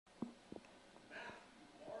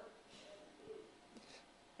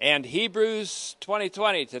And Hebrews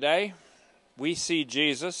 2020 today, we see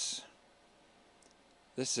Jesus.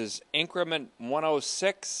 This is increment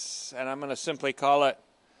 106, and I'm going to simply call it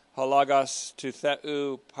Hologos to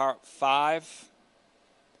Theou Part 5.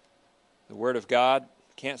 The Word of God,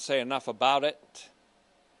 can't say enough about it.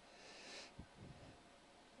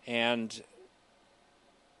 And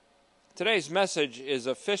today's message is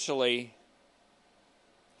officially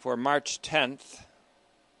for March 10th,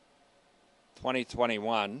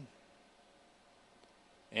 2021,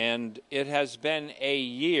 and it has been a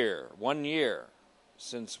year, 1 year,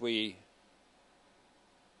 since we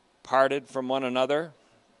parted from one another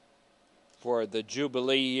for the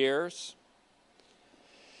Jubilee years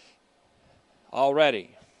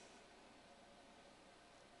already.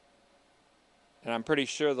 And I'm pretty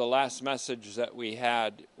sure the last message that we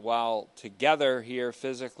had while together here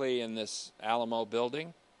physically in this Alamo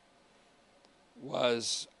building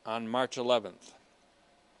was on March 11th.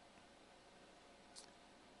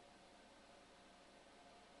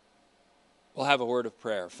 We'll have a word of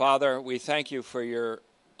prayer. Father, we thank you for your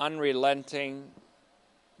unrelenting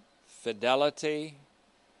fidelity,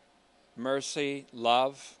 mercy,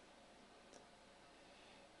 love.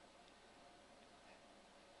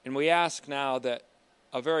 And we ask now that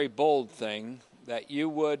a very bold thing, that you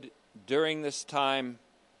would, during this time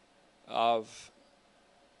of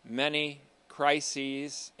many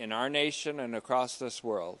crises in our nation and across this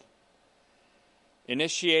world,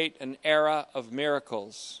 initiate an era of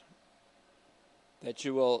miracles, that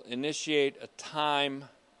you will initiate a time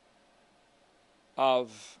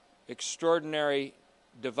of extraordinary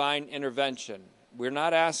divine intervention. We're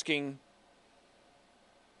not asking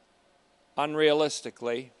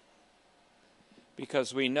unrealistically,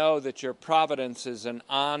 because we know that your providence is an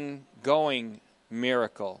ongoing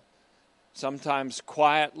miracle, sometimes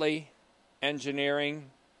quietly engineering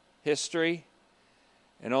history,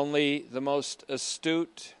 and only the most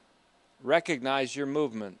astute recognize your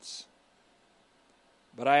movements.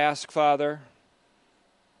 But I ask, Father,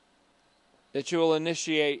 that you will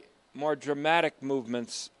initiate more dramatic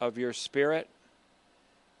movements of your Spirit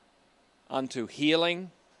unto healing,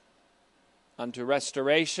 unto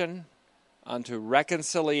restoration, unto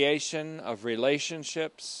reconciliation of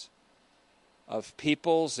relationships, of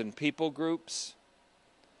peoples and people groups,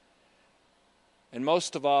 and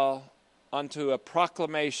most of all, unto a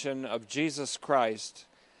proclamation of Jesus Christ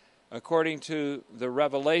according to the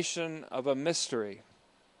revelation of a mystery,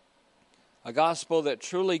 a gospel that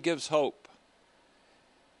truly gives hope,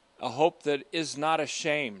 a hope that is not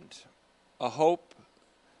ashamed, a hope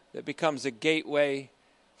that becomes a gateway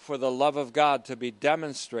for the love of God to be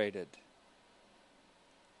demonstrated.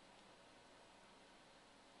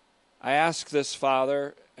 I ask this,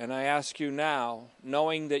 Father, and I ask you now,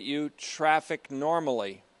 knowing that you traffic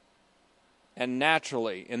normally and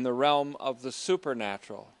naturally in the realm of the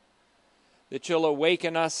supernatural, that you'll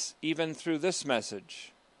awaken us even through this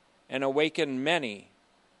message and awaken many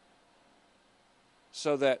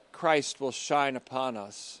so that Christ will shine upon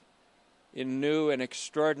us in new and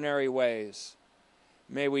extraordinary ways.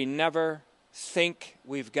 May we never think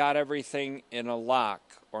we've got everything in a lock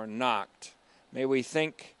or knocked. May we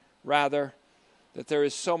think, rather, that there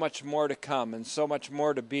is so much more to come and so much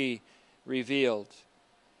more to be revealed.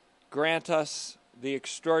 Grant us the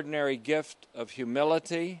extraordinary gift of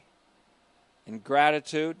humility and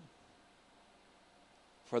gratitude,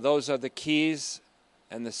 for those are the keys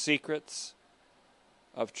and the secrets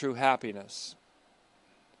of true happiness.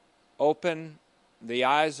 Open the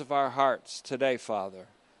eyes of our hearts today, Father,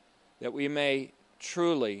 that we may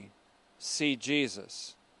truly see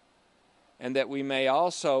Jesus, and that we may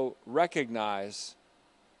also recognize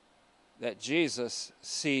that Jesus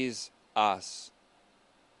sees us.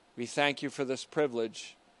 We thank you for this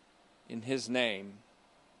privilege. In his name,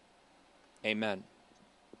 amen.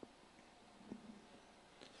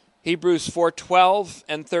 Hebrews 4:12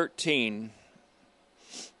 and 13.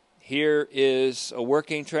 Here is a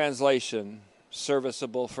working translation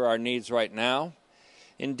serviceable for our needs right now.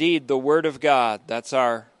 Indeed, the Word of God, that's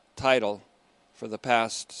our title for the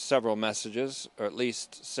past several messages, or at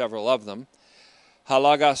least several of them,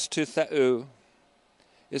 Hologos to Theou,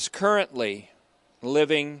 is currently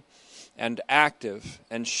living and active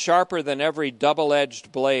and sharper than every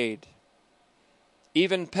double-edged blade,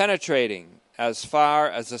 even penetrating as far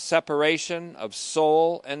as the separation of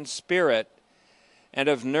soul and spirit and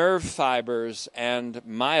of nerve fibers and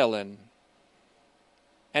myelin.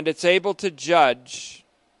 And it's able to judge,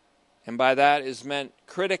 and by that is meant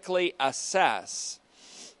critically assess,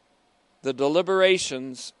 the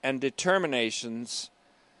deliberations and determinations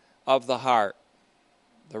of the heart,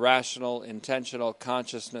 the rational, intentional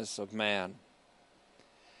consciousness of man.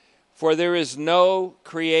 For there is no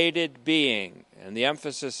created being, and the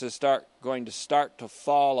emphasis is going to start to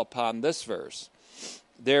fall upon this verse.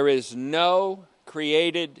 There is no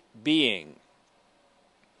created being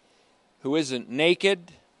who isn't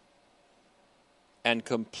naked and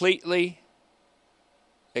completely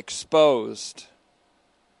exposed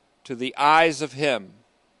to the eyes of Him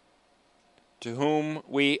to whom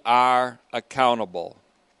we are accountable.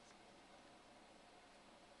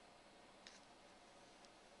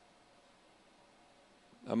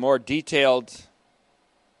 A more detailed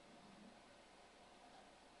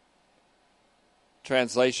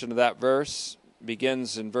translation of that verse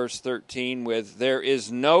begins in verse 13 with, "There is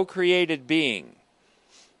no created being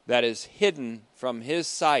that is hidden from His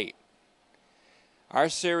sight." Our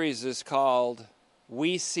series is called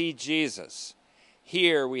We See Jesus.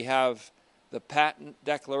 Here we have the patent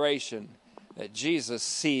declaration that Jesus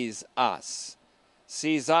sees us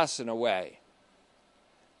in a way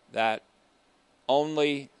that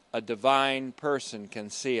only a divine person can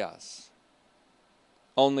see us.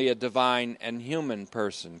 Only a divine and human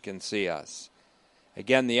person can see us.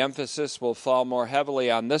 Again, the emphasis will fall more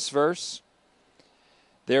heavily on this verse.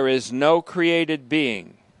 There is no created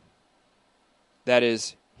being that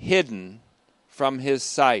is hidden from His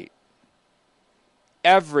sight.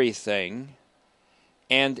 Everything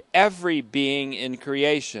and every being in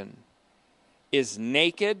creation is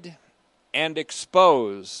naked and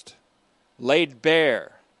exposed, laid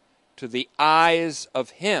bare to the eyes of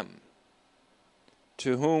Him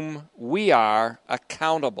to whom we are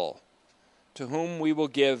accountable, to whom we will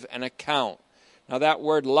give an account. Now that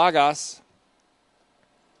word logos,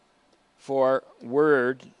 for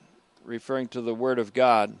word, referring to the Word of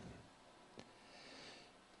God,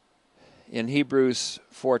 in Hebrews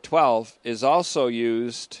 4:12 is also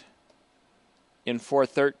used in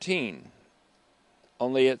 4:13.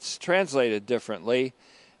 Only it's translated differently,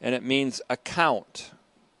 and it means account,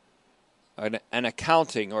 an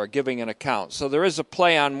accounting or giving an account. So there is a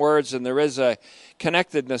play on words, and there is a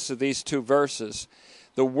connectedness of these two verses.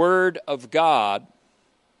 The Word of God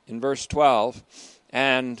in verse 12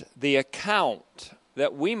 and the account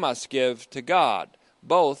that we must give to God.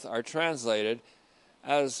 Both are translated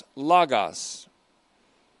as logos.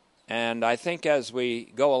 And I think as we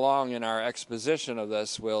go along in our exposition of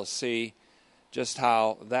this, we'll see just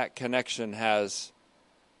how that connection has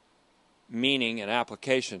meaning and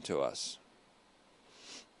application to us.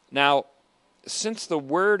 Now, since the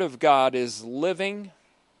Word of God is living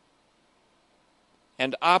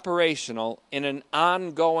and operational in an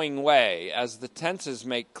ongoing way, as the tenses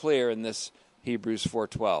make clear in this Hebrews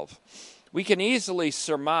 4:12, we can easily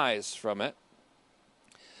surmise from it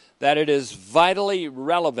that it is vitally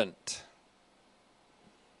relevant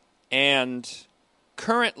and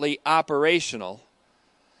currently operational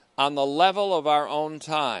on the level of our own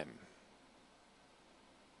time.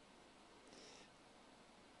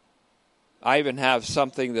 I even have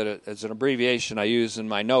something that is an abbreviation I use in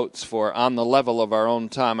my notes for on the level of our own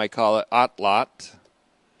time. I call it ATLAT,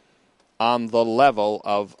 on the level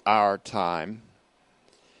of our time.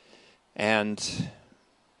 And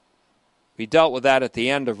we dealt with that at the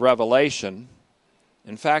end of Revelation.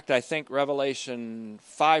 In fact, I think Revelation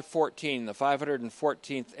 5:14, the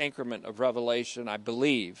 514th increment of Revelation, I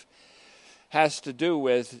believe, has to do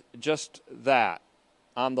with just that,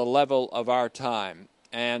 on the level of our time.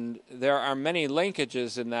 And there are many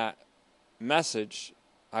linkages in that message.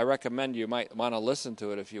 I recommend you might want to listen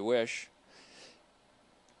to it if you wish.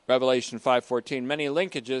 Revelation 5:14, many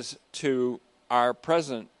linkages to our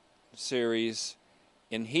present series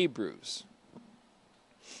in Hebrews.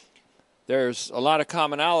 There's a lot of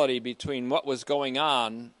commonality between what was going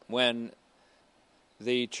on when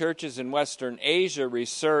the churches in Western Asia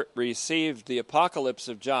received the Apocalypse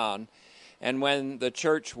of John, and when the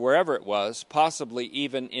church, wherever it was, possibly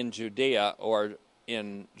even in Judea or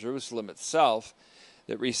in Jerusalem itself,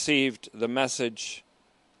 that received the message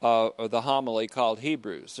or the homily called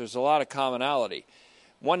Hebrews. There's a lot of commonality.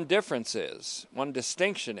 One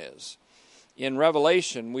distinction is, in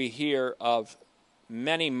Revelation we hear of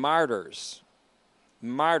many martyrs,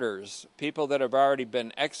 people that have already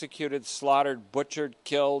been executed, slaughtered, butchered,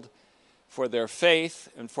 killed for their faith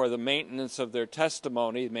and for the maintenance of their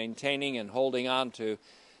testimony, maintaining and holding on to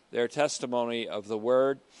their testimony of the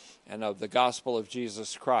Word and of the gospel of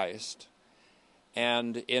Jesus Christ.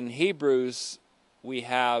 And in Hebrews, we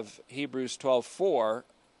have Hebrews 12:4,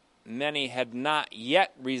 many had not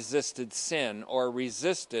yet resisted sin or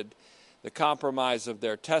resisted the compromise of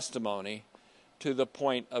their testimony to the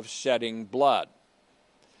point of shedding blood.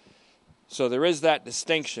 So there is that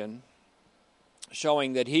distinction,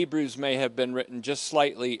 showing that Hebrews may have been written just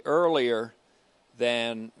slightly earlier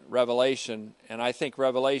than Revelation. And I think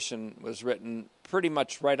Revelation was written pretty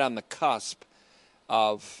much right on the cusp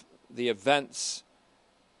of the events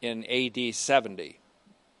in AD 70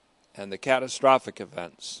 and the catastrophic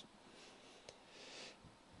events.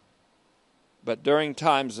 But during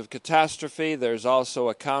times of catastrophe, there's also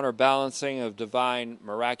a counterbalancing of divine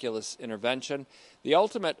miraculous intervention. The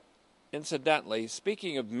ultimate, incidentally,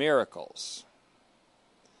 speaking of miracles,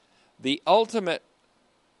 the ultimate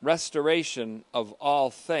restoration of all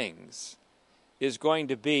things is going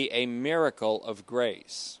to be a miracle of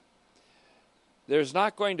grace. There's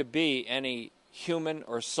not going to be any human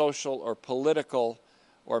or social or political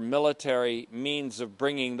or military means of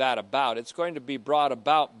bringing that about. It's going to be brought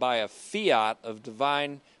about by a fiat of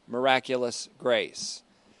divine miraculous grace.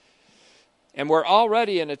 And we're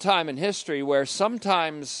already in a time in history where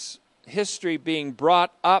sometimes history being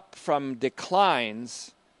brought up from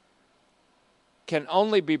declines can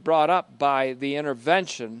only be brought up by the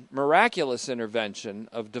intervention, miraculous intervention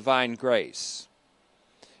of divine grace.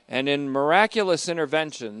 And in miraculous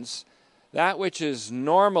interventions, that which is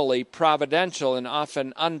normally providential and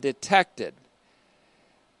often undetected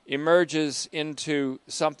emerges into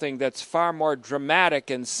something that's far more dramatic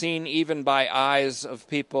and seen even by eyes of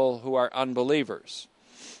people who are unbelievers.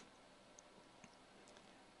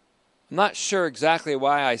 I'm not sure exactly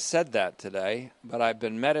why I said that today, but I've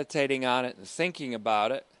been meditating on it and thinking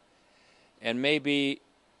about it, and maybe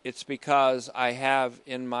it's because I have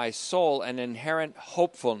in my soul an inherent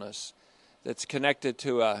hopefulness that's connected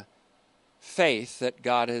to a faith that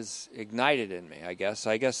God has ignited in me, I guess.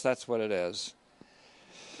 I guess that's what it is.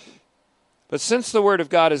 But since the Word of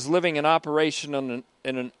God is living in operation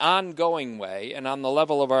in an ongoing way and on the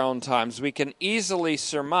level of our own times, we can easily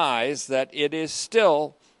surmise that it is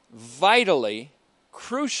still vitally,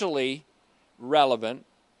 crucially relevant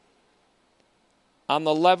on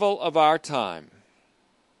the level of our time.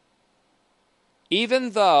 Even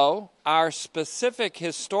though our specific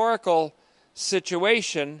historical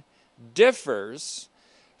situation differs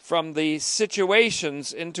from the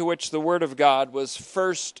situations into which the Word of God was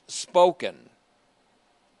first spoken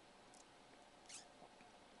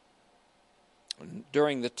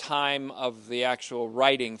during the time of the actual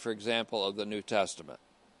writing, for example, of the New Testament.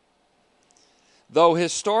 Though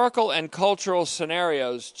historical and cultural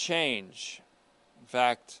scenarios change, in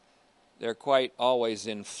fact, they're quite always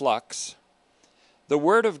in flux, the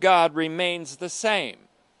Word of God remains the same,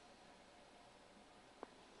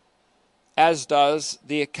 as does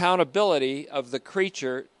the accountability of the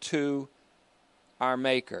creature to our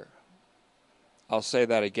Maker. I'll say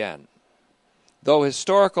that again. Though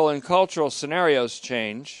historical and cultural scenarios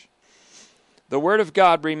change, the Word of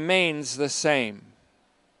God remains the same,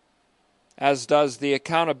 as does the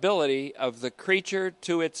accountability of the creature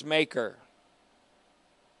to its Maker.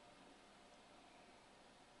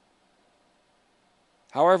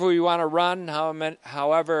 However we want to run,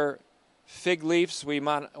 however fig leaves we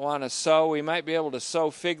want to sew, we might be able to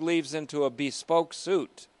sew fig leaves into a bespoke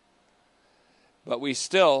suit, but we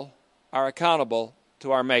still are accountable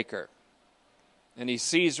to our Maker. And He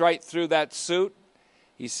sees right through that suit.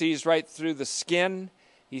 He sees right through the skin.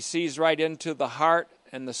 He sees right into the heart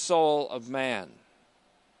and the soul of man.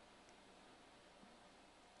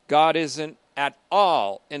 God isn't at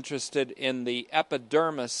all interested in the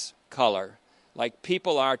epidermis color like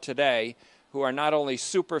people are today, who are not only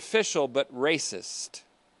superficial but racist.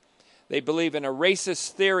 They believe in a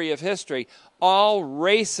racist theory of history. All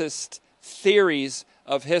racist theories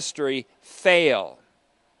of history fail.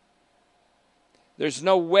 There's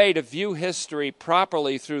no way to view history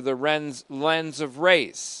properly through the lens of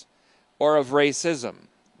race or of racism.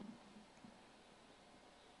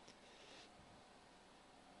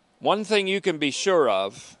 One thing you can be sure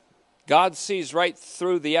of, God sees right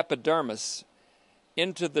through the epidermis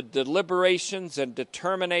into the deliberations and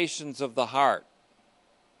determinations of the heart.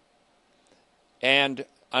 And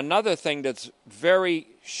another thing that's very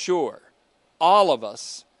sure, all of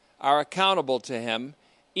us are accountable to Him,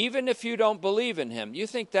 even if you don't believe in Him. You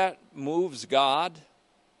think that moves God?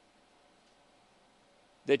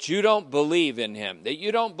 That you don't believe in Him, that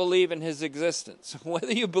you don't believe in His existence.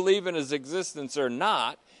 Whether you believe in His existence or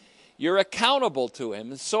not, you're accountable to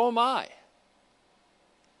Him, and so am I.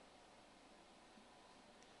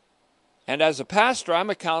 And as a pastor, I'm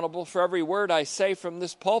accountable for every word I say from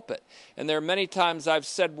this pulpit. And there are many times I've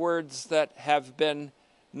said words that have been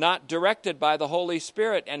not directed by the Holy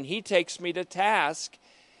Spirit, and He takes me to task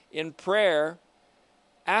in prayer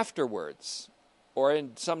afterwards, or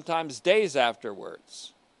in sometimes days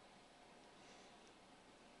afterwards.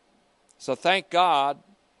 So thank God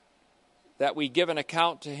that we give an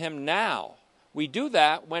account to Him now, We do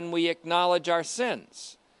that when we acknowledge our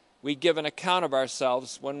sins. We give an account of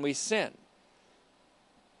ourselves when we sin.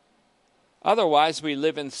 Otherwise, we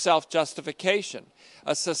live in self-justification.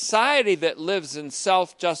 A society that lives in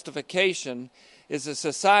self-justification is a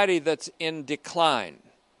society that's in decline.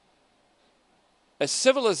 A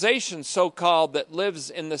civilization, so-called, that lives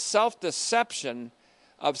in the self-deception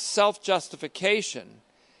of self-justification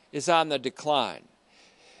is on the decline.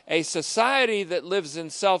 A society that lives in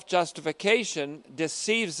self-justification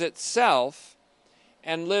deceives itself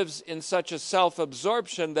and lives in such a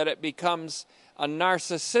self-absorption that it becomes a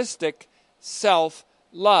narcissistic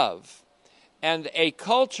self-love. And a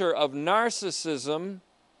culture of narcissism,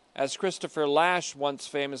 as Christopher Lasch once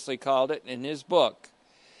famously called it in his book,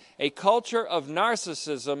 a culture of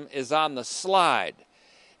narcissism is on the slide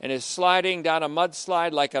and is sliding down a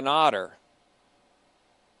mudslide like an otter.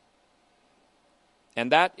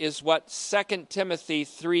 And that is what 2 Timothy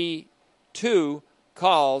 3:2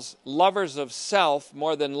 calls lovers of self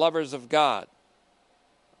more than lovers of God.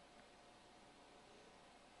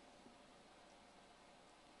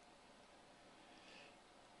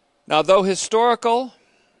 Now, though historical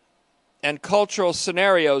and cultural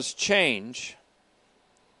scenarios change,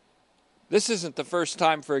 this isn't the first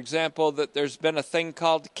time, for example, that there's been a thing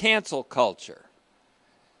called cancel culture.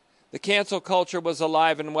 The cancel culture was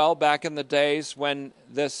alive and well back in the days when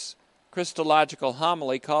this Christological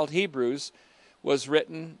homily called Hebrews was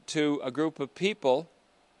written to a group of people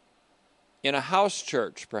in a house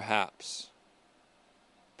church, perhaps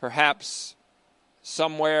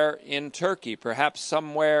somewhere in Turkey, perhaps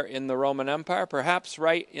somewhere in the Roman Empire, perhaps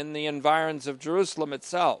right in the environs of Jerusalem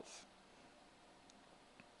itself.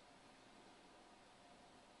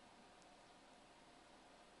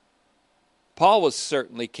 Paul was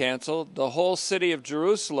certainly canceled. The whole city of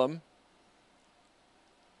Jerusalem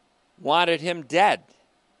wanted him dead.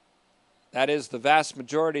 That is, the vast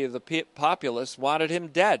majority of the populace wanted him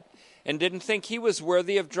dead and didn't think he was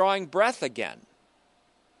worthy of drawing breath again.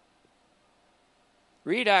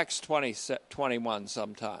 Read Acts 21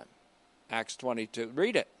 sometime. Acts 22.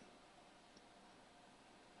 Read it.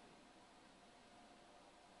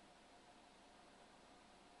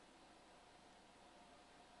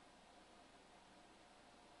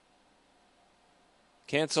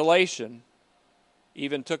 Cancellation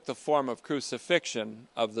even took the form of crucifixion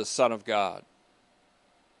of the Son of God.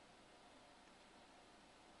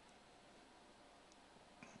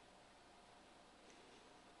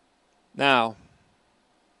 Now,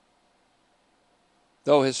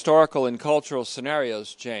 though historical and cultural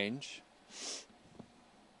scenarios change,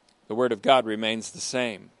 the Word of God remains the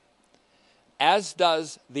same, as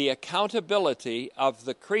does the accountability of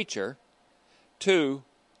the creature to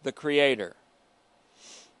the Creator.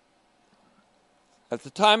 At the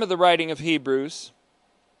time of the writing of Hebrews,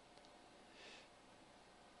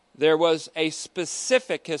 there was a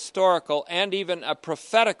specific historical and even a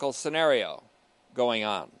prophetical scenario going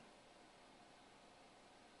on.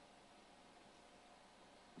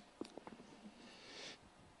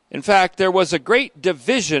 In fact, there was a great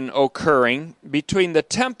division occurring between the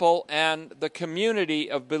temple and the community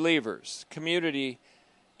of believers, community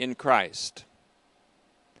in Christ.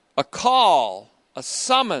 A call, a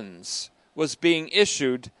summons was being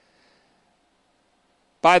issued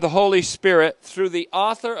by the Holy Spirit through the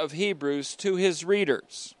author of Hebrews to his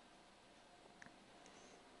readers,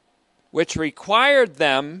 which required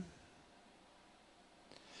them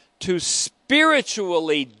to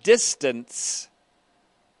spiritually distance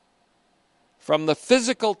from the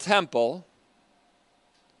physical temple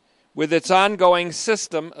with its ongoing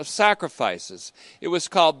system of sacrifices. It was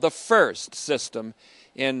called the first system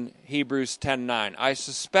in Hebrews 10:9. I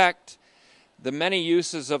suspect the many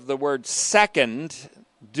uses of the word second,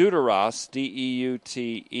 deuteros, D-E-U-T-E-R-O-S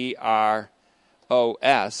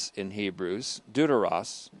in Hebrews,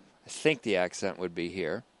 deuteros, I think the accent would be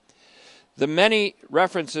here. The many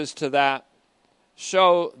references to that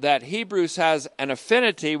show that Hebrews has an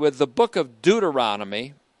affinity with the book of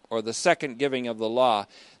Deuteronomy, or the second giving of the law.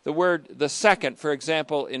 The word, the second, for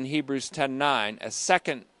example, in Hebrews 10:9, a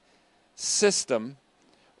second system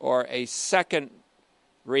or a second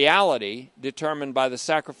reality determined by the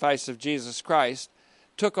sacrifice of Jesus Christ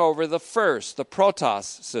took over the first, the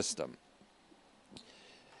protos system.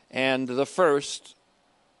 And the first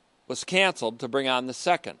was canceled to bring on the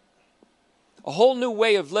second. A whole new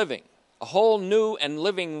way of living, a whole new and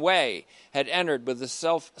living way had entered with the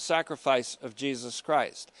self-sacrifice of Jesus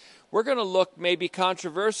Christ. We're going to look maybe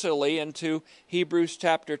controversially into Hebrews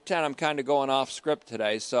chapter 10. I'm kind of going off script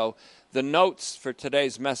today, so the notes for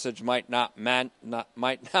today's message might not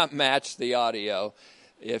match the audio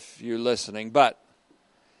if you're listening. But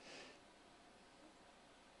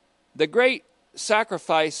The great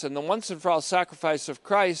sacrifice and the once and for all sacrifice of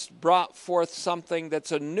Christ brought forth something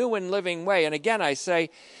that's a new and living way. And again, I say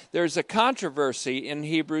there's a controversy in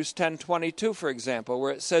Hebrews 10:22, for example,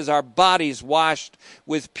 where it says our bodies washed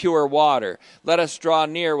with pure water. Let us draw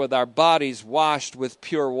near with our bodies washed with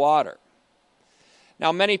pure water.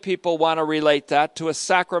 Now, many people want to relate that to a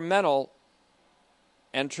sacramental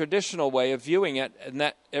and traditional way of viewing it, and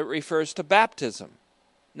that it refers to baptism.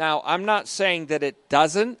 Now, I'm not saying that it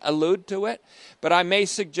doesn't allude to it, but I may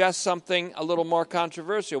suggest something a little more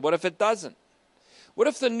controversial. What if it doesn't? What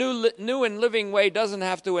if the new and living way doesn't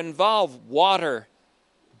have to involve water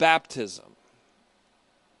baptism?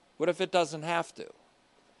 What if it doesn't have to?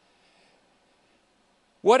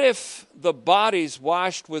 What if the bodies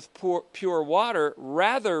washed with pure water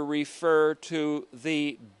rather refer to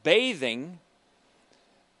the bathing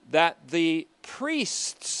that the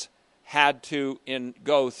priests had to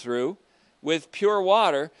go through with pure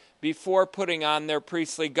water before putting on their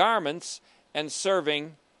priestly garments and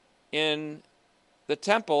serving in the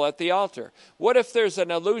temple at the altar? What if there's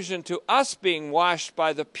an allusion to us being washed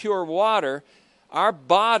by the pure water, our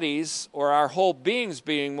bodies or our whole beings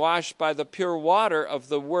being washed by the pure water of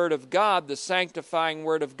the Word of God, the sanctifying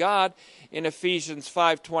Word of God in Ephesians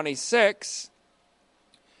 5:26,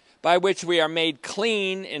 by which we are made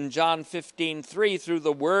clean in John 15:3 through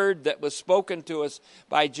the word that was spoken to us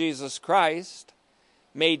by Jesus Christ,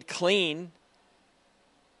 made clean.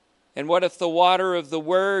 And what if the water of the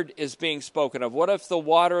word is being spoken of? What if the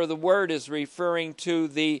water of the word is referring to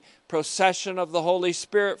the procession of the Holy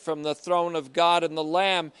Spirit from the throne of God and the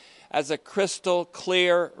Lamb as a crystal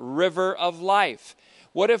clear river of life?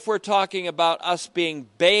 What if we're talking about us being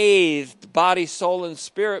bathed, body, soul, and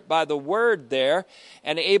spirit by the word there,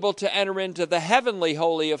 and able to enter into the heavenly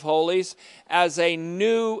Holy of Holies as a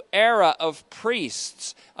new era of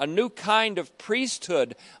priests, a new kind of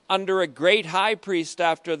priesthood under a great high priest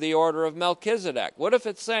after the order of Melchizedek? What if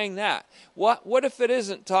it's saying that? What if it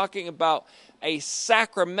isn't talking about a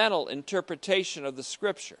sacramental interpretation of the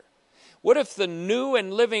Scripture? What if the new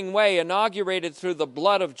and living way inaugurated through the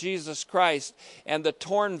blood of Jesus Christ and the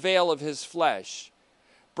torn veil of his flesh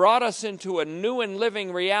brought us into a new and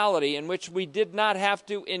living reality in which we did not have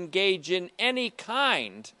to engage in any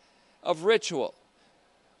kind of ritual?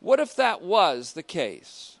 What if that was the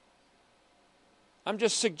case? I'm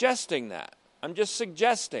just suggesting that. I'm just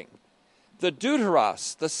suggesting. The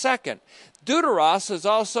deuteros, the second. Deuteros is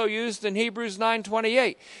also used in Hebrews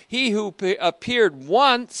 9:28. He who appeared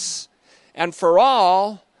once and for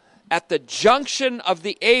all at the junction of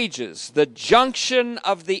the ages,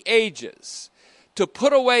 to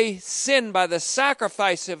put away sin by the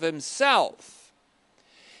sacrifice of himself,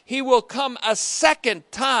 he will come a second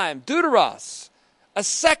time, deuteros, a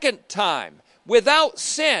second time, without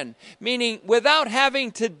sin, meaning without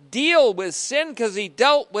having to deal with sin, because he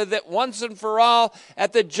dealt with it once and for all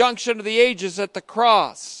at the junction of the ages at the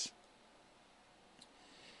cross.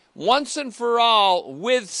 Once and for all,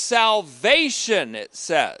 with salvation, it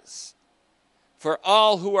says, for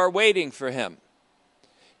all who are waiting for him.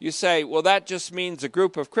 You say, well, that just means a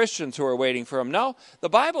group of Christians who are waiting for him. No, the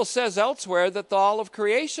Bible says elsewhere that all of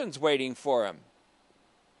creation's waiting for him.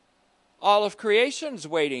 All of creation's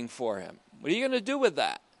waiting for him. What are you going to do with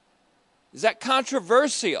that? Is that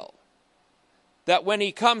controversial? That when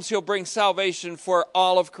he comes, he'll bring salvation for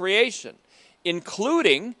all of creation,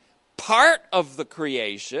 including part of the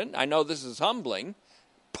creation, I know this is humbling,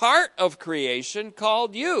 part of creation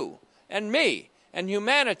called you and me and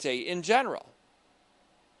humanity in general.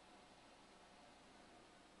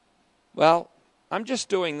 Well, I'm just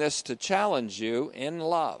doing this to challenge you in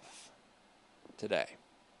love today.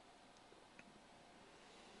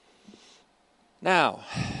 Now,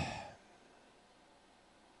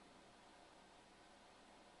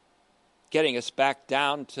 getting us back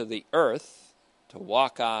down to the earth to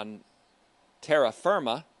walk on terra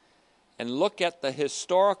firma and look at the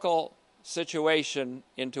historical situation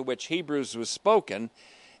into which Hebrews was spoken,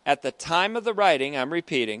 at the time of the writing, I'm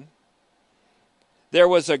repeating, there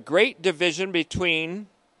was a great division between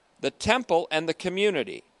the temple and the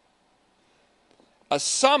community. A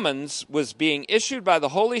summons was being issued by the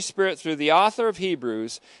Holy Spirit through the author of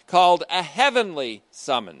Hebrews called a heavenly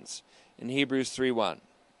summons in Hebrews 3:1.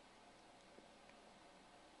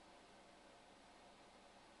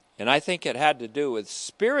 And I think it had to do with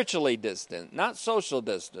spiritually distant, not social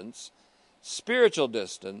distance, spiritual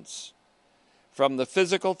distance from the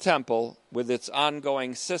physical temple with its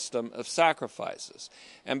ongoing system of sacrifices.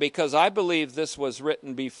 And because I believe this was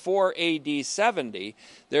written before AD 70,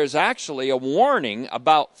 there's actually a warning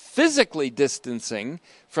about physically distancing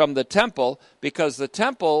from the temple, because the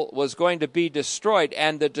temple was going to be destroyed,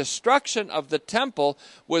 and the destruction of the temple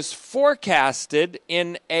was forecasted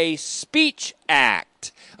in a speech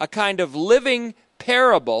act, a kind of living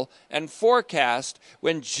parable and forecast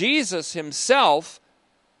when Jesus himself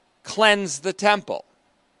cleansed the temple.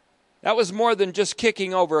 That was more than just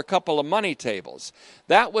kicking over a couple of money tables.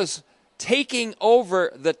 That was taking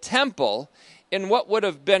over the temple in what would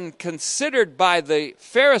have been considered by the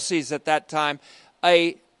Pharisees at that time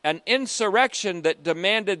an insurrection that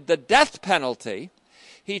demanded the death penalty.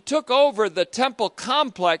 He took over the temple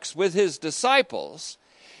complex with his disciples.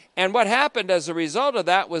 And what happened as a result of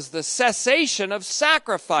that was the cessation of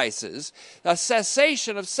sacrifices, a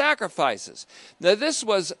cessation of sacrifices. Now, this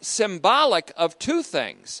was symbolic of two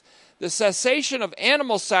things. The cessation of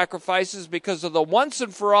animal sacrifices because of the once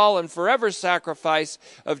and for all and forever sacrifice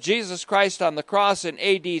of Jesus Christ on the cross in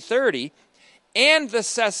AD 30, and the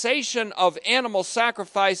cessation of animal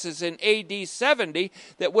sacrifices in AD 70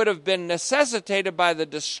 that would have been necessitated by the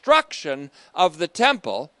destruction of the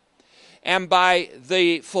temple, and by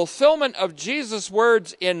the fulfillment of Jesus'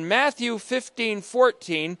 words in Matthew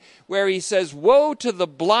 15:14, where he says, "Woe to the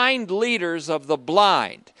blind leaders of the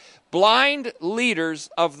blind." Blind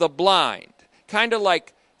leaders of the blind. Kind of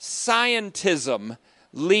like scientism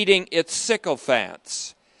leading its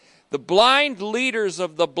sycophants. The blind leaders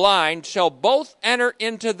of the blind shall both enter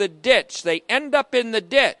into the ditch. They end up in the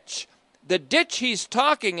ditch. The ditch he's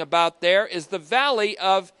talking about there is the valley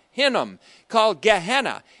of Hinnom, called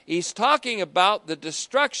Gehenna. He's talking about the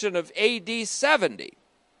destruction of AD 70.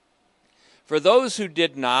 For those who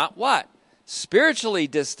did not, what? Spiritually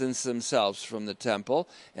distance themselves from the temple,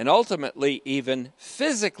 and ultimately even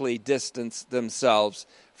physically distance themselves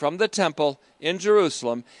from the temple in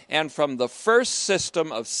Jerusalem and from the first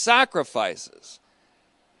system of sacrifices.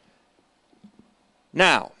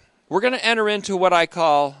 Now, we're going to enter into what I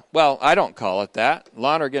call, well, I don't call it that.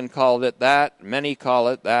 Lonergan called it that. Many call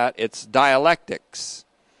it that. It's dialectics.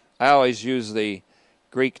 I always use the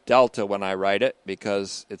Greek delta when I write it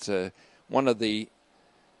because it's one of the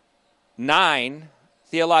 9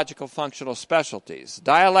 theological functional specialties.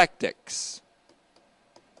 Dialectics.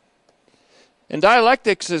 And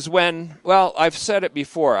dialectics is when, well, I've said it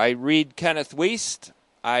before. I read Kenneth Wuest.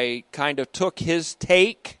 I kind of took his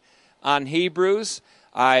take on Hebrews.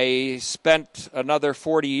 I spent another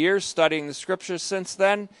 40 years studying the scriptures since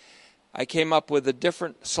then. I came up with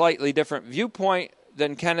a slightly different viewpoint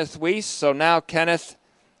than Kenneth Wuest. So now Kenneth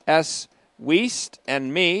S. Wuest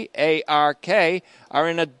and me, A-R-K, are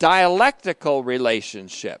in a dialectical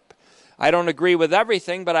relationship. I don't agree with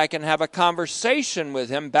everything, but I can have a conversation with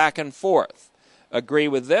him back and forth. Agree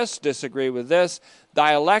with this, disagree with this.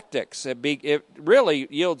 Dialectics, it really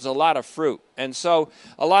yields a lot of fruit. And so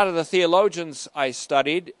a lot of the theologians I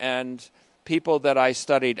studied and people that I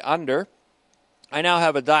studied under, I now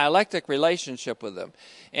have a dialectic relationship with them.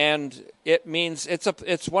 And it means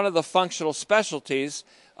it's one of the functional specialties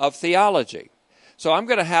of theology. So I'm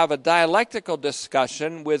going to have a dialectical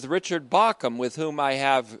discussion with Richard Bauckham, with whom I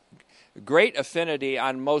have great affinity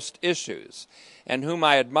on most issues, and whom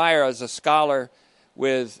I admire as a scholar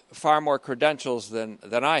with far more credentials than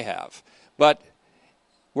I have. But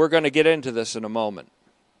we're going to get into this in a moment.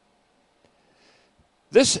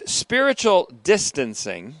 This spiritual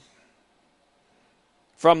distancing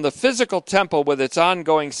from the physical temple with its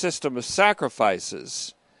ongoing system of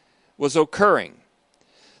sacrifices was occurring.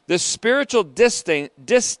 This spiritual distancing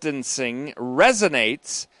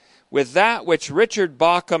resonates with that which Richard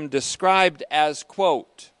Bauckham described as,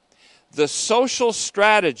 quote, the social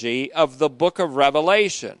strategy of the book of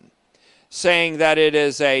Revelation, saying that it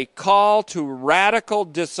is a call to radical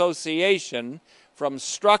dissociation from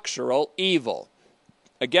structural evil.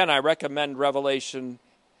 Again, I recommend Revelation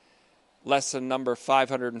lesson number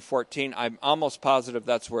 514. I'm almost positive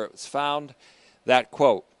that's where it was found, that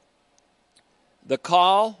quote. The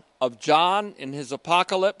call of John in his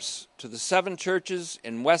apocalypse to the 7 churches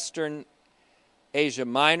in Western Asia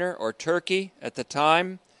Minor, or Turkey at the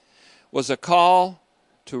time, was a call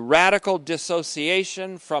to radical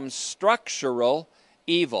dissociation from structural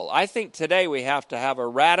evil. I think today we have to have a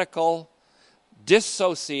radical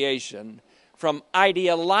dissociation from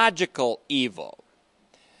ideological evil,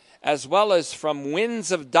 as well as from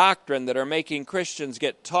winds of doctrine that are making Christians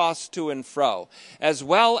get tossed to and fro, as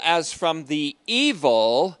well as from the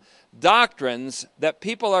evil doctrines that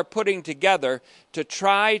people are putting together to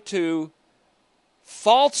try to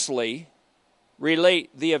falsely relate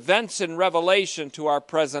the events in Revelation to our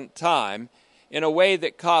present time in a way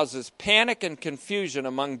that causes panic and confusion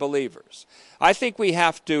among believers. I think we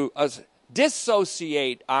have to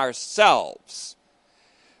dissociate ourselves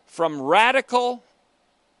from radical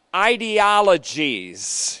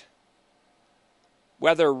ideologies,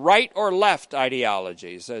 whether right or left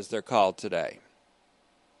ideologies, as they're called today.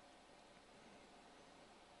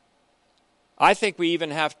 I think we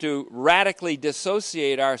even have to radically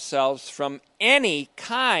dissociate ourselves from any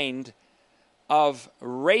kind of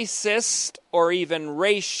racist or even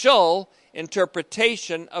racial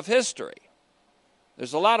interpretation of history.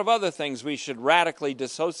 There's a lot of other things we should radically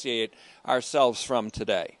dissociate ourselves from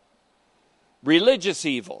today. Religious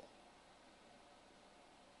evil.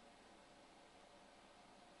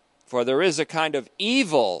 For there is a kind of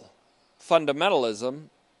evil fundamentalism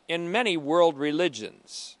in many world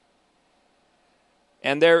religions.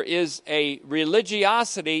 And there is a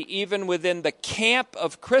religiosity even within the camp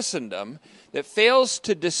of Christendom that fails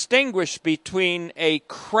to distinguish between a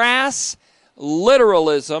crass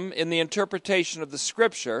literalism in the interpretation of the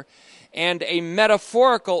Scripture and a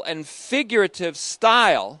metaphorical and figurative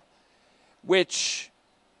style which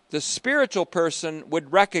the spiritual person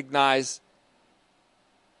would recognize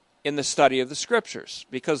in the study of the Scriptures,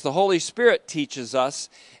 because the Holy Spirit teaches us,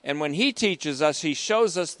 and when He teaches us, He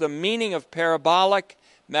shows us the meaning of parabolic,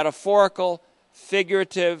 metaphorical,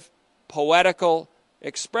 figurative, poetical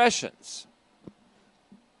expressions.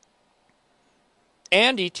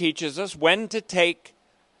 And He teaches us when to take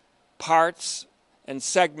parts and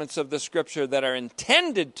segments of the Scripture that are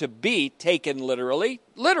intended to be taken literally.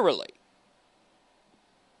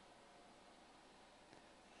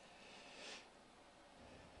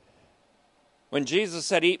 When Jesus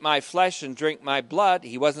said, "Eat my flesh and drink my blood,"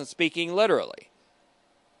 He wasn't speaking literally.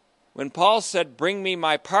 When Paul said, "Bring me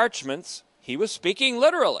my parchments," he was speaking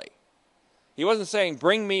literally. He wasn't saying,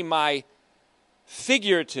 "Bring me my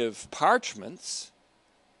figurative parchments."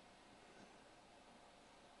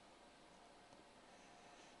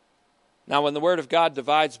 Now, when the Word of God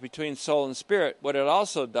divides between soul and spirit, what it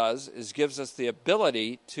also does is gives us the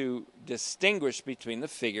ability to distinguish between the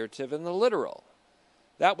figurative and the literal.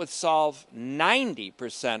 That would solve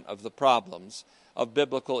 90% of the problems of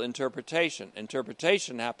biblical interpretation.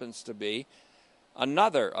 Interpretation happens to be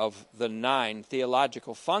another of the 9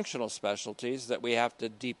 theological functional specialties that we have to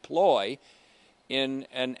deploy in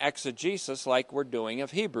an exegesis like we're doing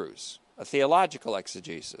of Hebrews, a theological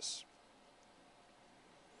exegesis.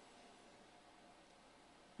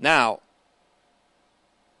 Now,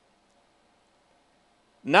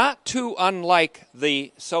 not too unlike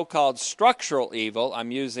the so-called structural evil,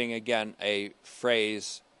 I'm using again a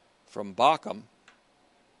phrase from Bauckham,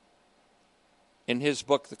 in his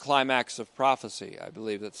book, The Climax of Prophecy. I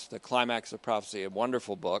believe that's The Climax of Prophecy, a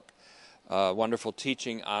wonderful book, wonderful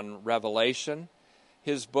teaching on Revelation.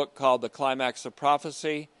 His book called The Climax of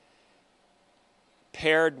Prophecy,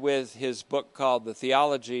 paired with his book called The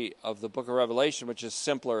Theology of the Book of Revelation, which is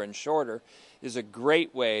simpler and shorter, is a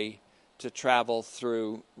great way to travel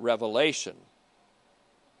through Revelation,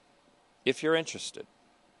 if you're interested.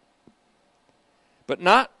 But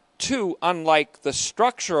not too unlike the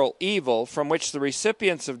structural evil from which the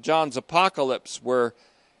recipients of John's apocalypse were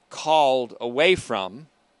called away from,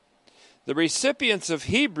 the recipients of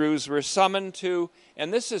Hebrews were summoned to,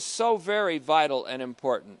 and this is so very vital and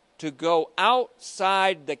important, to go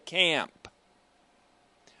outside the camp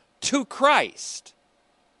to Christ.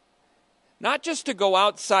 Not just to go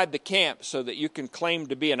outside the camp so that you can claim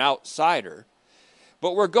to be an outsider,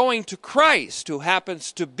 but we're going to Christ, who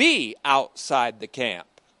happens to be outside the camp,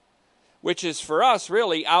 which is for us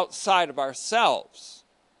really outside of ourselves,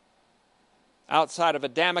 outside of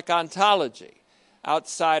Adamic ontology,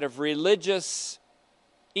 outside of religious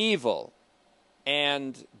evil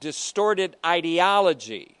and distorted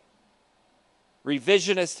ideology,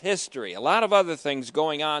 revisionist history, a lot of other things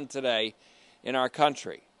going on today in our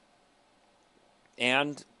country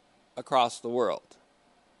and across the world.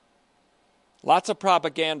 Lots of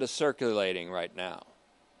propaganda circulating right now.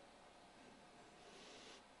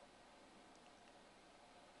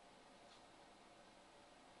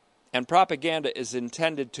 And propaganda is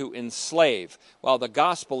intended to enslave, while the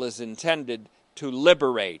gospel is intended to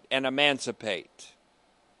liberate and emancipate.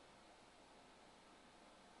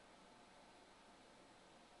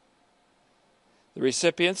 The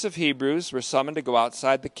recipients of Hebrews were summoned to go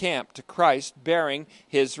outside the camp to Christ, bearing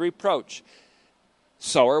His reproach.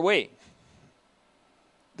 So are we.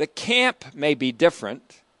 The camp may be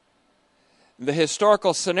different, the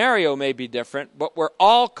historical scenario may be different, but we're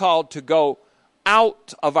all called to go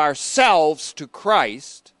out of ourselves to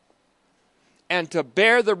Christ and to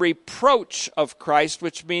bear the reproach of Christ,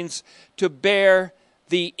 which means to bear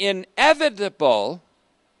the inevitable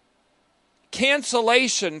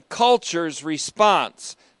cancellation culture's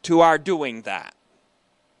response to our doing that.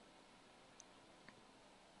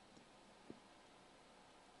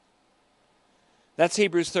 That's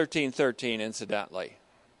Hebrews 13:13, incidentally.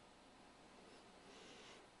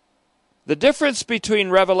 The difference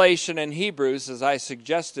between Revelation and Hebrews, as I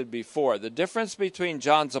suggested before, the difference between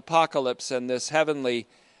John's Apocalypse and this heavenly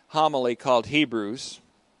homily called Hebrews,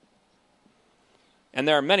 and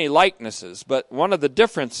there are many likenesses, but one of the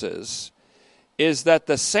differences is that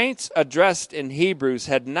the saints addressed in Hebrews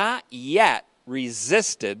had not yet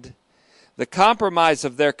resisted the compromise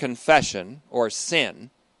of their confession or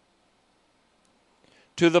sin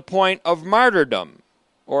to the point of martyrdom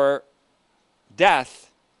or death,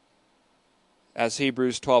 as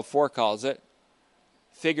Hebrews 12:4 calls it,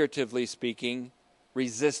 figuratively speaking,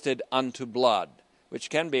 resisted unto blood, which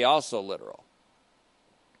can be also literal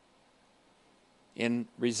in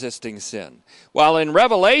resisting sin. While in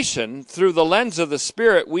Revelation, through the lens of the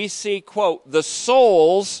Spirit, we see, quote, the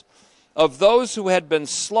souls of those who had been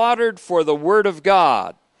slaughtered for the word of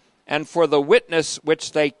God and for the witness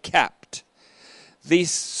which they kept.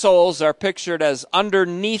 These souls are pictured as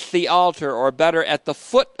underneath the altar, or better, at the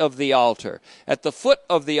foot of the altar. At the foot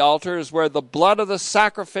of the altar is where the blood of the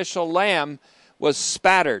sacrificial lamb was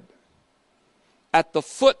spattered. At the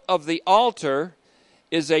foot of the altar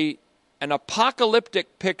is an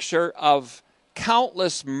apocalyptic picture of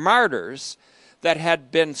countless martyrs that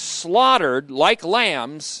had been slaughtered like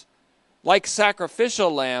lambs, like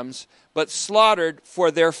sacrificial lambs, but slaughtered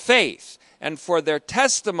for their faith and for their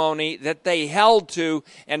testimony that they held to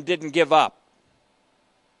and didn't give up.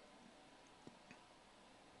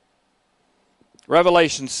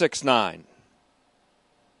 Revelation 6:9.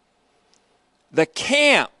 The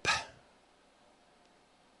camp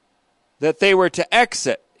that they were to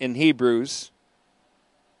exit in Hebrews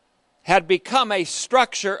had become a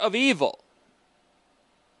structure of evil.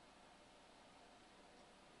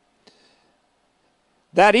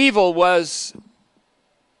 That evil was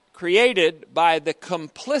created by the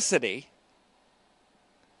complicity,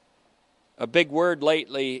 a big word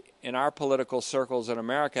lately in our political circles in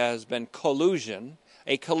America has been collusion,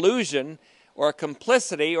 a collusion or a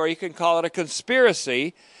complicity, or you can call it a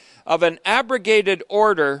conspiracy, of an abrogated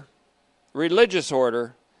order, religious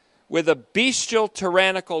order, with a bestial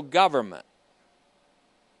tyrannical government.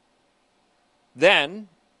 Then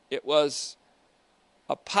it was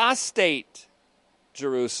apostate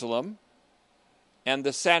Jerusalem and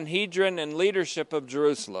the Sanhedrin and leadership of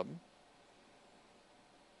Jerusalem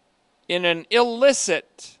in an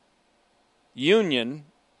illicit union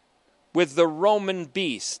with the Roman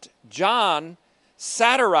beast. John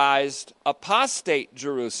satirized apostate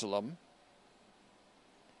Jerusalem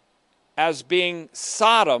as being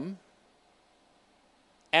Sodom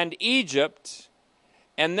and Egypt,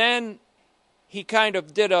 and then he kind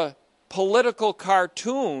of did a political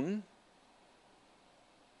cartoon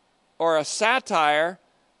or a satire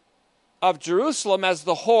of Jerusalem as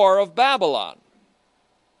the whore of Babylon.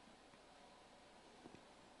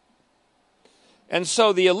 And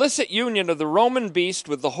so the illicit union of the Roman beast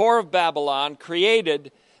with the whore of Babylon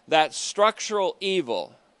created that structural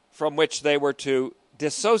evil from which they were to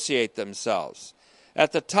dissociate themselves.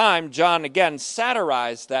 At the time, John again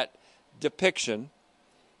satirized that depiction,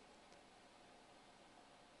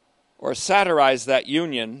 or satirized that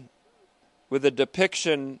union with a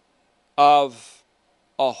depiction of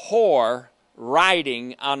a whore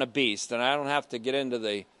riding on a beast. And I don't have to get into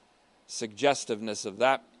the suggestiveness of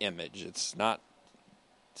that image. It's not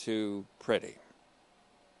too pretty.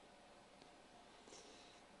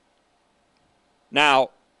 Now,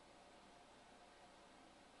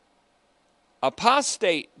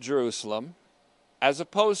 apostate Jerusalem, as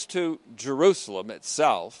opposed to Jerusalem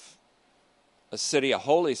itself, a city, a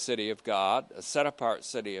holy city of God, a set-apart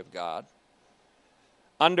city of God,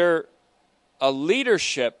 under a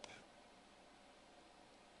leadership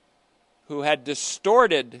who had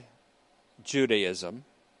distorted Judaism,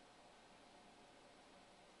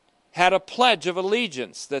 had a pledge of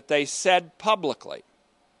allegiance that they said publicly.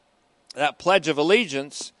 That pledge of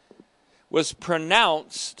allegiance was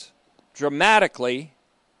pronounced dramatically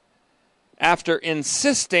after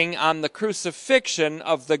insisting on the crucifixion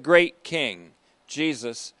of the great king,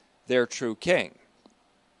 Jesus, their true king.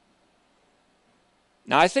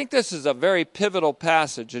 Now, I think this is a very pivotal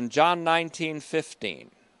passage in John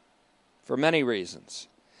 19:15 for many reasons.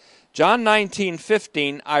 John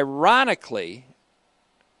 19:15 ironically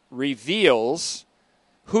reveals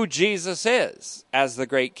who Jesus is as the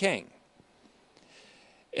great king.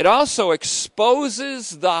 It also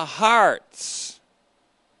exposes the hearts.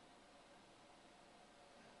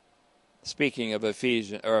 Speaking of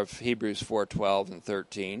Hebrews 4:12 and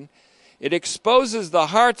 13, it exposes the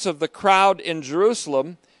hearts of the crowd in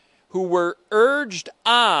Jerusalem who were urged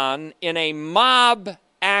on in a mob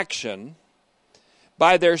action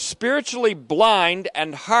by their spiritually blind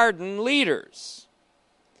and hardened leaders.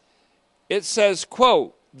 It says,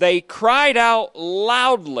 quote, they cried out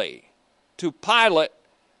loudly to Pilate,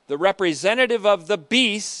 the representative of the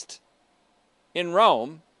beast in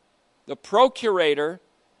Rome, the procurator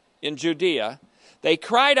in Judea. They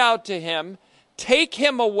cried out to him, take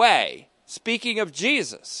him away. Speaking of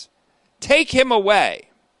Jesus, take him away.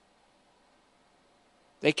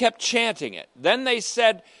 They kept chanting it. Then they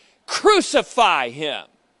said, crucify him.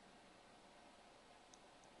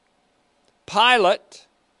 Pilate,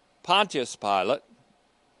 Pontius Pilate,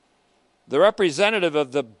 the representative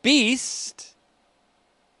of the beast,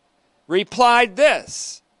 replied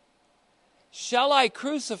this, shall I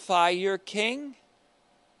crucify your king?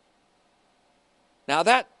 Now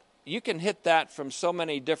that, you can hit that from so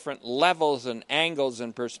many different levels and angles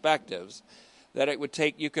and perspectives that it would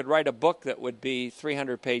take, you could write a book that would be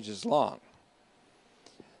 300 pages long.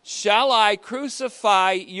 Shall I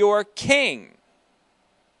crucify your king?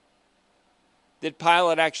 Did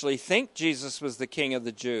Pilate actually think Jesus was the king of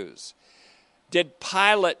the Jews? Did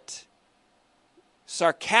Pilate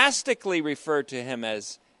sarcastically refer to him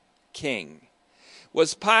as king?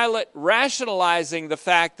 Was Pilate rationalizing the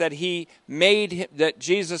fact that that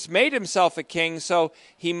Jesus made himself a king so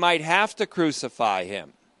he might have to crucify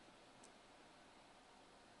him?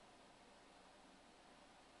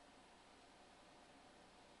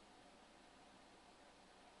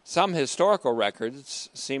 Some historical records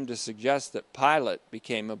seem to suggest that Pilate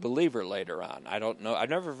became a believer later on. I don't know. I've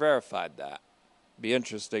never verified that. It'd be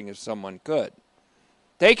interesting if someone could.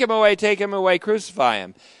 Take him away, crucify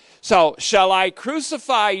him. So, shall I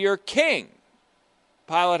crucify your king?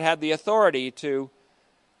 Pilate had the authority to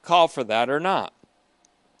call for that or not.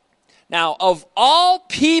 Now, of all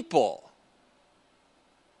people,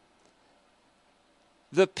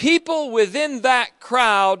 the people within that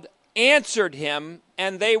crowd answered him,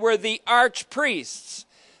 and they were the archpriests,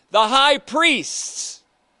 the high priests.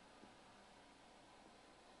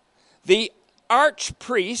 The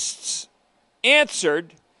archpriests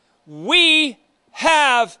answered, we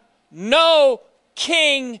have no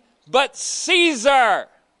king but Caesar.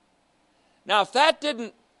 Now, if that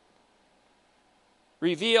didn't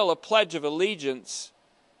reveal a pledge of allegiance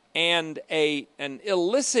and an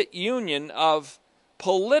illicit union of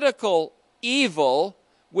political evil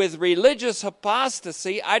with religious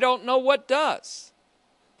apostasy, I don't know what does.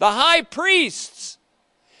 The high priests.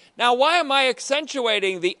 Now, why am I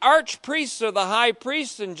accentuating the archpriests or the high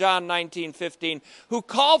priests in John 19:15 who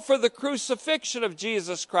called for the crucifixion of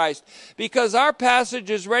Jesus Christ? Because our passage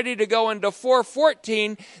is ready to go into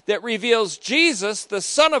 4:14 that reveals Jesus, the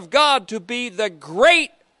Son of God, to be the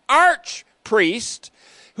great archpriest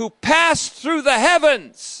who passed through the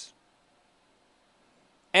heavens.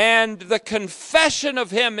 And the confession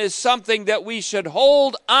of him is something that we should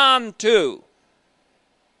hold on to.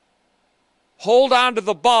 Hold on to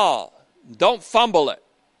the ball. Don't fumble it.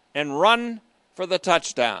 And run for the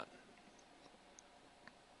touchdown.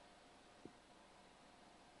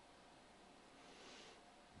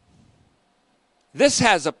 This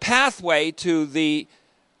has a pathway to the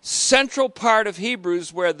central part of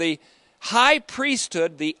Hebrews where the high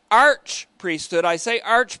priesthood, the archpriesthood, I say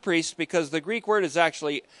archpriest because the Greek word is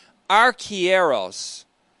actually archieros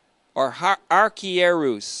or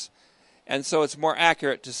archierus. And so it's more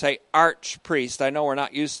accurate to say archpriest. I know we're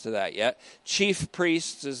not used to that yet. Chief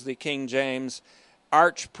priest is the King James.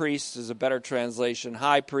 Archpriest is a better translation.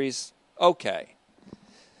 High priest, okay.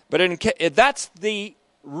 But that's the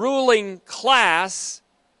ruling class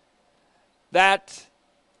that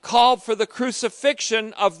called for the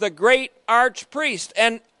crucifixion of the great archpriest.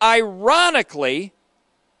 And ironically,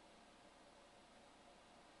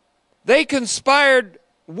 they conspired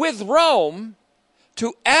with Rome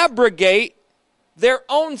to abrogate their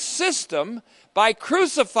own system by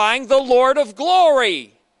crucifying the Lord of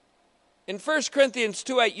glory. In 1 Corinthians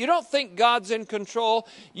 2:8, you don't think God's in control?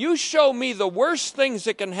 You show me the worst things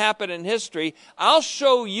that can happen in history. I'll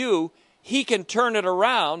show you he can turn it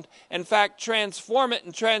around. In fact, transform it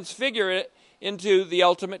and transfigure it into the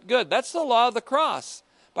ultimate good. That's the law of the cross.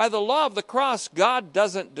 By the law of the cross, God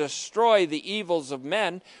doesn't destroy the evils of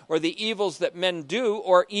men or the evils that men do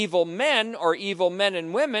or evil men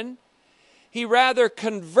and women. He rather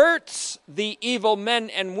converts the evil men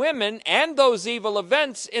and women and those evil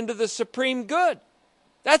events into the supreme good.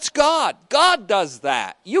 That's God. God does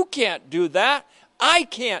that. You can't do that. I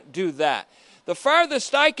can't do that. The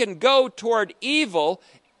farthest I can go toward evil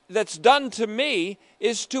that's done to me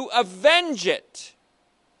is to avenge it.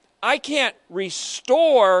 I can't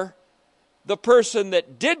restore the person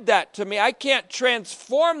that did that to me. I can't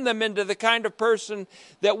transform them into the kind of person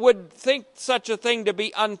that would think such a thing to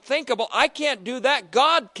be unthinkable. I can't do that.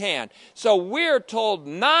 God can. So we're told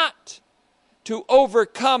not to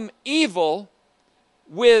overcome evil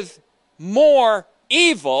with more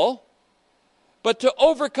evil, but to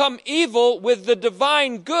overcome evil with the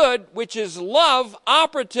divine good, which is love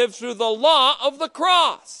operative through the law of the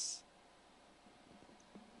cross.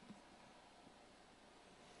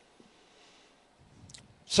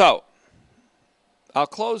 So, I'll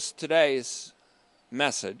close today's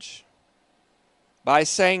message by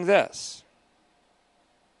saying this.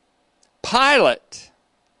 Pilate,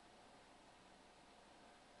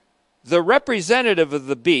 the representative of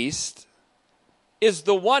the beast, is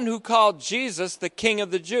the one who called Jesus the King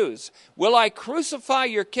of the Jews. Will I crucify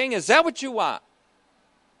your king? Is that what you want?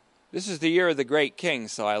 This is the year of the great king,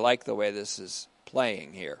 so I like the way this is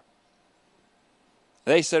playing here.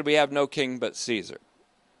 They said we have no king but Caesar.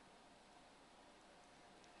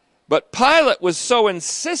 But Pilate was so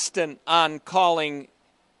insistent on calling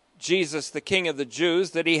Jesus the King of the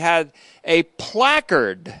Jews that he had a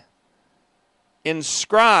placard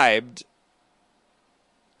inscribed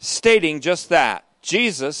stating just that.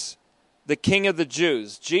 Jesus, the King of the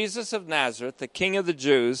Jews. Jesus of Nazareth, the King of the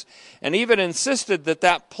Jews. And even insisted that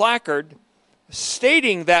that placard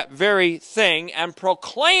stating that very thing and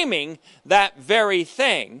proclaiming that very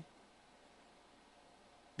thing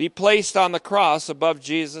be placed on the cross above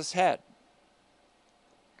Jesus' head.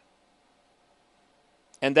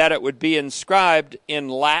 And that it would be inscribed in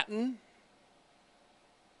Latin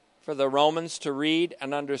for the Romans to read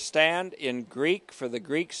and understand, in Greek for the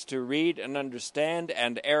Greeks to read and understand,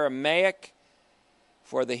 and Aramaic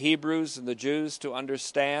for the Hebrews and the Jews to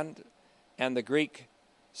understand, and the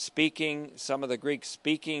some of the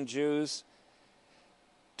Greek-speaking Jews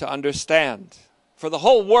to understand, for the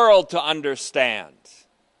whole world to understand.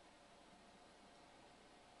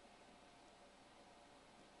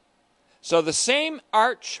 So the same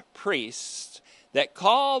archpriest that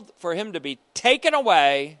called for him to be taken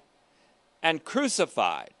away and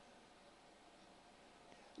crucified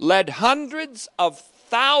led hundreds of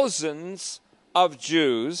thousands of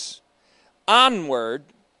Jews onward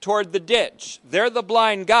toward the ditch. They're the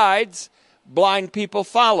blind guides. Blind people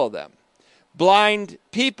follow them. Blind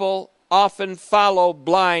people often follow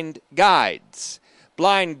blind guides.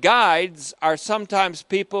 Blind guides are sometimes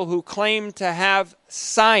people who claim to have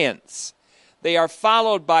science. They are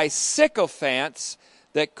followed by sycophants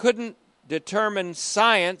that couldn't determine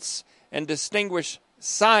science and distinguish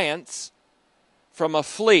science from a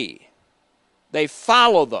flea. They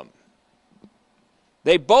follow them.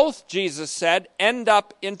 They both, Jesus said, end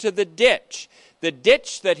up into the ditch. The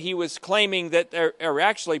ditch that he was claiming that they're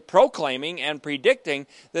actually proclaiming and predicting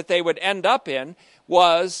that they would end up in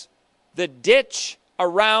was the ditch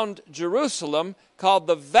around Jerusalem called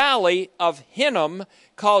the Valley of Hinnom,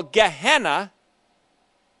 called Gehenna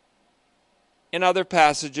in other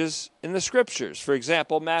passages in the Scriptures. For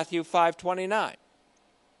example, Matthew 5:29.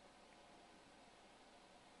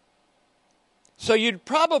 So you'd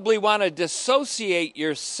probably want to dissociate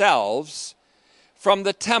yourselves from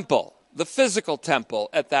the temple, the physical temple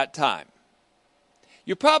at that time.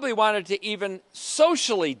 You probably wanted to even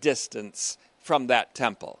socially distance from that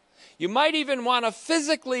temple. You might even want to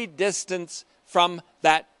physically distance from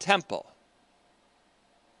that temple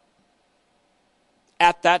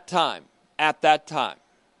at that time.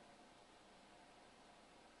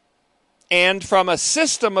 And from a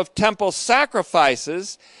system of temple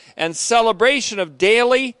sacrifices and celebration of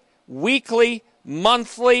daily, weekly,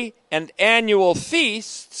 monthly, and annual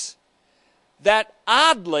feasts that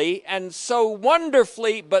oddly and so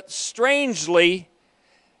wonderfully but strangely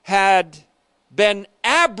had been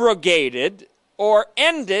abrogated or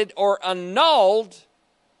ended or annulled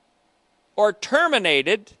or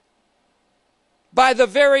terminated by the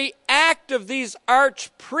very act of these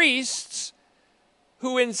archpriests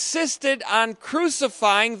who insisted on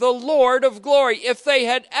crucifying the Lord of glory. If they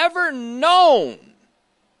had ever known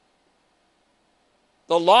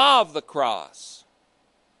the law of the cross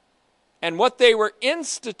and what they were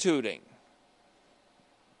instituting,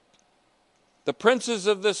 the princes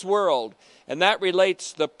of this world, and that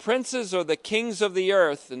relates the princes or the kings of the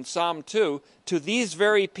earth in Psalm 2 to these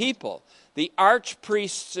very people, the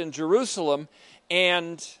archpriests in Jerusalem,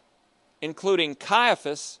 and including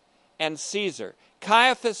Caiaphas and Caesar.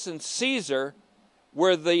 Caiaphas and Caesar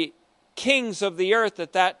were the kings of the earth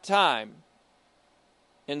at that time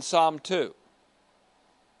in Psalm 2,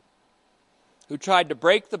 who tried to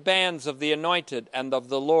break the bands of the anointed and of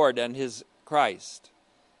the Lord and his Christ,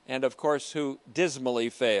 and of course who dismally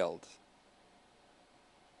failed.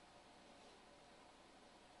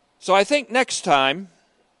 So I think next time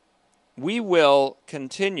we will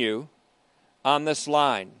continue on this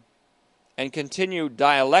line and continue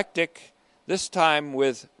dialectic, this time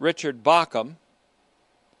with Richard Bauckham,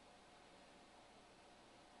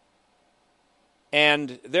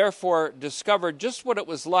 and therefore discover just what it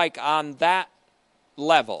was like on that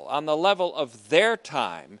level, on the level of their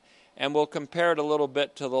time, and we'll compare it a little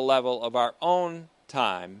bit to the level of our own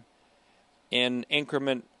time in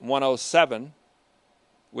increment 107,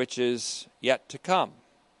 which is yet to come.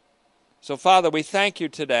 So, Father, we thank you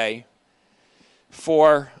today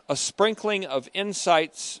for a sprinkling of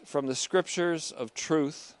insights from the Scriptures of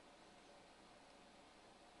truth.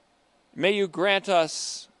 May you grant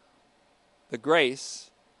us the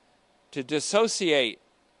grace to dissociate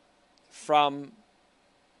from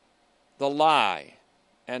the lie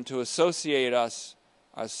and to associate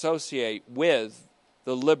with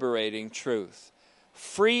the liberating truth.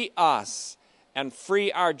 Free us and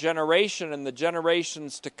free our generation and the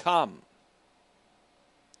generations to come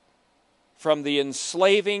from the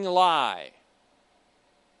enslaving lie,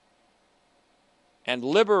 and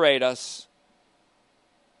liberate us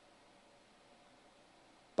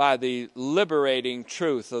by the liberating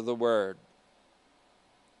truth of the Word,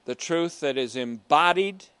 the truth that is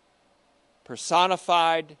embodied,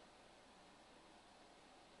 personified,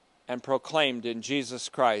 and proclaimed in Jesus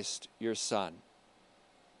Christ, your Son.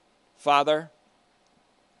 Father,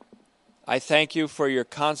 I thank you for your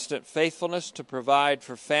constant faithfulness to provide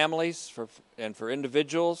for families and for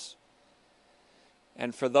individuals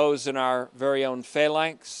and for those in our very own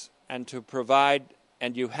phalanx, and to provide,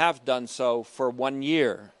 and you have done so for 1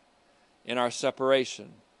 year in our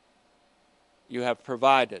separation. You have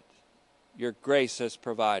provided. Your grace has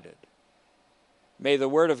provided. May the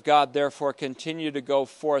Word of God therefore continue to go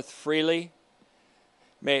forth freely.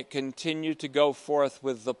 May it continue to go forth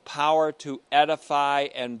with the power to edify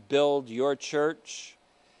and build your church.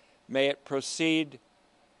 May it proceed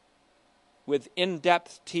with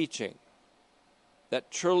in-depth teaching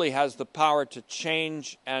that truly has the power to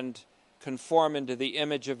change and conform into the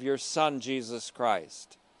image of your Son, Jesus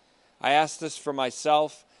Christ. I ask this for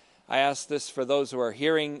myself. I ask this for those who are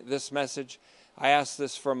hearing this message. I ask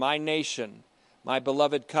this for my nation, my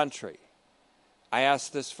beloved country. I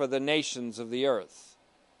ask this for the nations of the earth.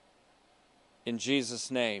 In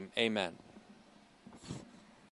Jesus' name, amen.